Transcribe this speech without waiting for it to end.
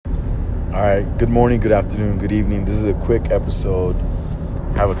All right. Good morning, good afternoon, good evening. This is a quick episode.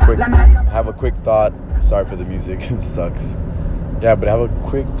 Have a quick thought. Sorry for the music. It sucks. Yeah, but I have a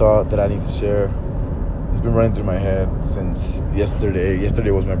quick thought that I need to share. It's been running through my head since yesterday.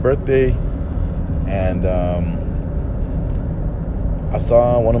 Yesterday was my birthday, and I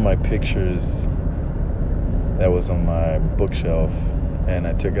saw one of my pictures that was on my bookshelf, and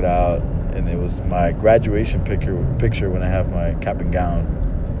I took it out, and it was my graduation picture when I have my cap and gown.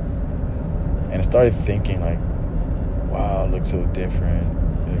 And I started thinking, like, wow, it looks so different.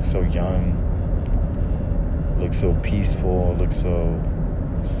 It looks so young. It looks so peaceful. It looks so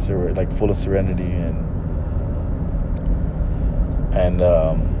full of serenity and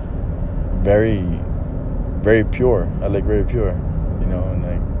very, very pure. I like very pure, and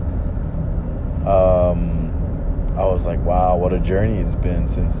I was like, wow, what a journey it's been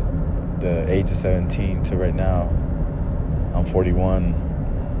since the age of 17 to right now. I'm 41.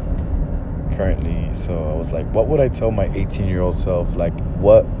 Currently, so I was like, what would I tell my 18-year-old self? Like,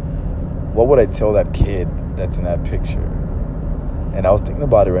 what would I tell that kid that's in that picture? And I was thinking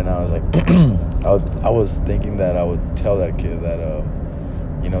about it right now. I was like, I was thinking that I would tell that kid that,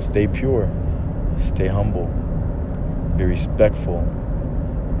 stay pure, stay humble, be respectful,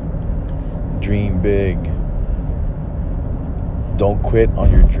 dream big, don't quit on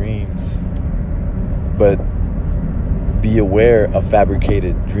your dreams, but be aware of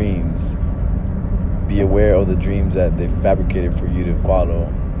fabricated dreams. Be aware of the dreams that they fabricated for you to follow,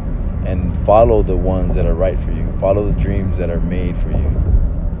 and follow the ones that are right for you. Follow the dreams that are made for you,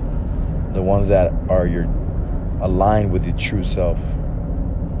 the ones that are aligned with your true self,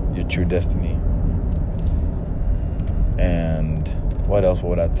 your true destiny. And what else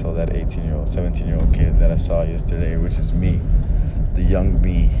would I tell that 18-year-old, 17-year-old kid that I saw yesterday, which is me, the young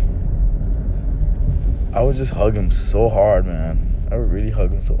me? I would just hug him so hard, man. I would really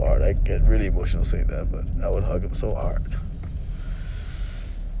hug him so hard. I get really emotional saying that, but I would hug him so hard.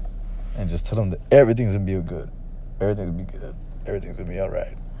 And just tell him that everything's going to be good. Everything's going to be good. Everything's going to be all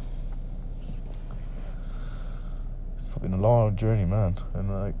right. It's been a long journey, man.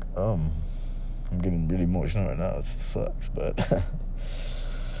 And I'm getting really emotional right now. It sucks, but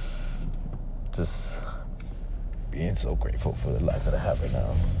just being so grateful for the life that I have right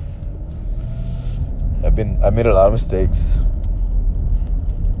now. I made a lot of mistakes.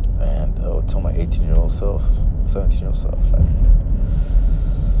 And I would tell my 18-year-old self, 17-year-old self, like,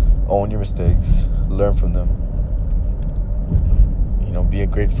 own your mistakes, learn from them. Be a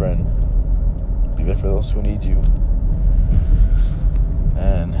great friend. Be there for those who need you.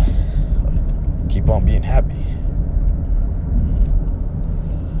 And keep on being happy.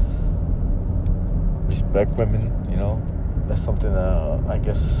 Respect women, That's something that I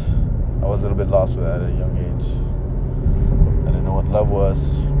guess I was a little bit lost with at a young age. I didn't know what love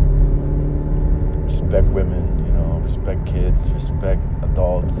was. Respect women, respect kids, respect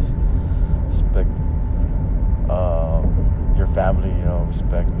adults, respect your family,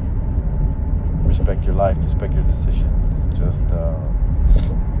 respect your life, respect your decisions. Just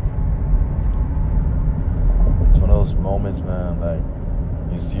it's one of those moments, man, like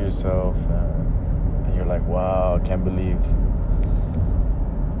you see yourself and you're like, wow, I can't believe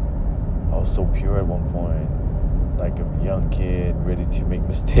I was so pure at one point, like a young kid ready to make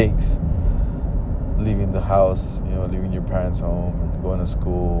mistakes, leaving the house, leaving your parents' home and going to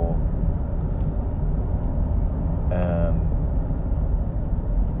school. And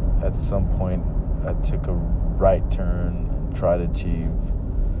at some point, I took a right turn and tried to achieve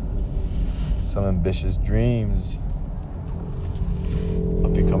some ambitious dreams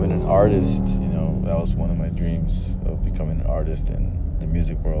of becoming an artist. That was one of my dreams, of becoming an artist in the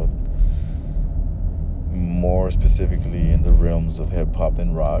music world. More specifically in the realms of hip-hop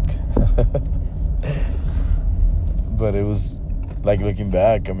and rock. But it was, like, looking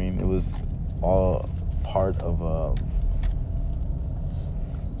back, it was all part of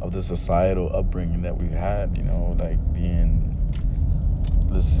the societal upbringing that we've had, like being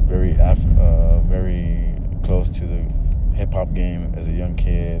this very close to the hip-hop game as a young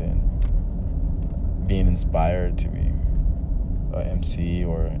kid, and being inspired to be a MC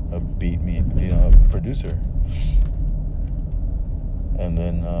or a producer. And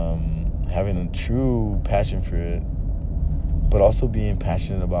then having a true passion for it, but also being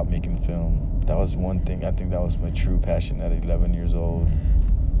passionate about making film. That was one thing. I think that was my true passion at 11 years old.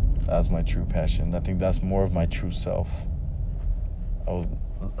 That was my true passion. I think that's more of my true self. I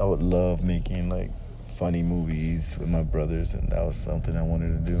would love making, like, funny movies with my brothers, and that was something I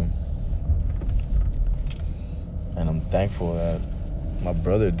wanted to do. And I'm thankful that my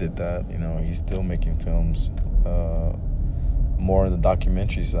brother did that. He's still making films. more on the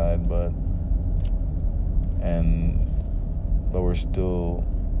documentary side, but we're still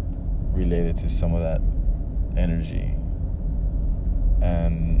related to some of that energy.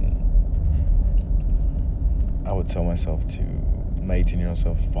 And I would tell myself, to my 18-year-old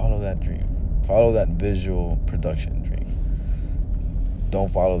self, follow that dream. Follow that visual production dream.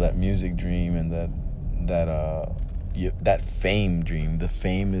 Don't follow that music dream and that fame dream. The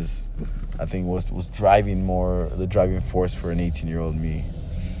fame is, I think, was the driving force for an 18-year-old me.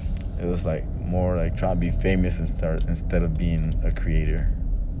 It was like more like trying to be famous instead of being a creator.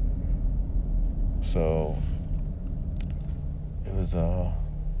 So it was a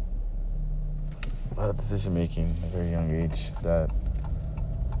lot of decision making at a very young age that,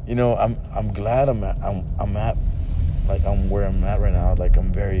 you know, I'm glad I'm where I'm at right now. Like,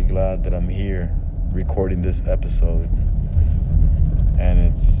 I'm very glad that I'm here recording this episode, and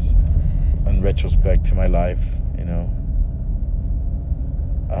it's in retrospect to my life. You know,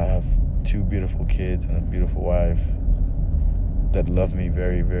 I have 2 beautiful kids and a beautiful wife that love me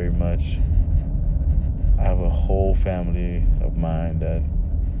very, very much. I have a whole family of mine that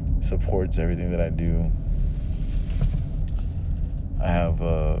supports everything that I do. I have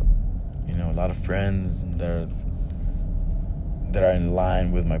a lot of friends that are in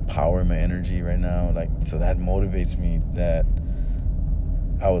line with my power and my energy right now. Like, so that motivates me, that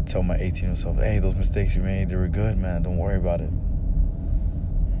I would tell my 18-year-old self, hey, those mistakes you made, they were good, man. Don't worry about it.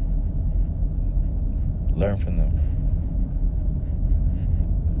 Learn from them.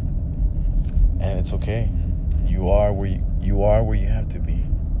 And it's okay. You are where you have to be.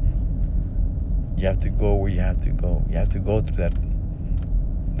 You have to go where you have to go. You have to go through that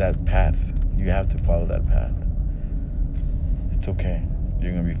path. You have to follow that path. It's okay.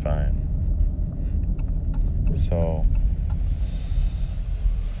 You're gonna be fine. So,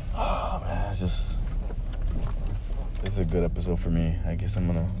 man, it's a good episode for me. I guess I'm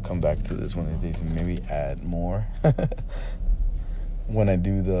gonna come back to this one of these days and maybe add more when I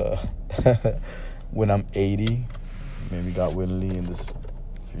do when I'm 80. Maybe God willingly, in this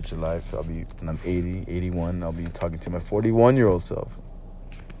future life, when I'm 80, 81, I'll be talking to my 41-year-old self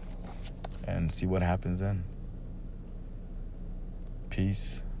and see what happens then.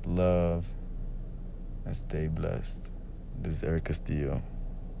 Peace, love, and stay blessed. This is Eric Castillo.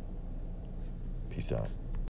 Peace out.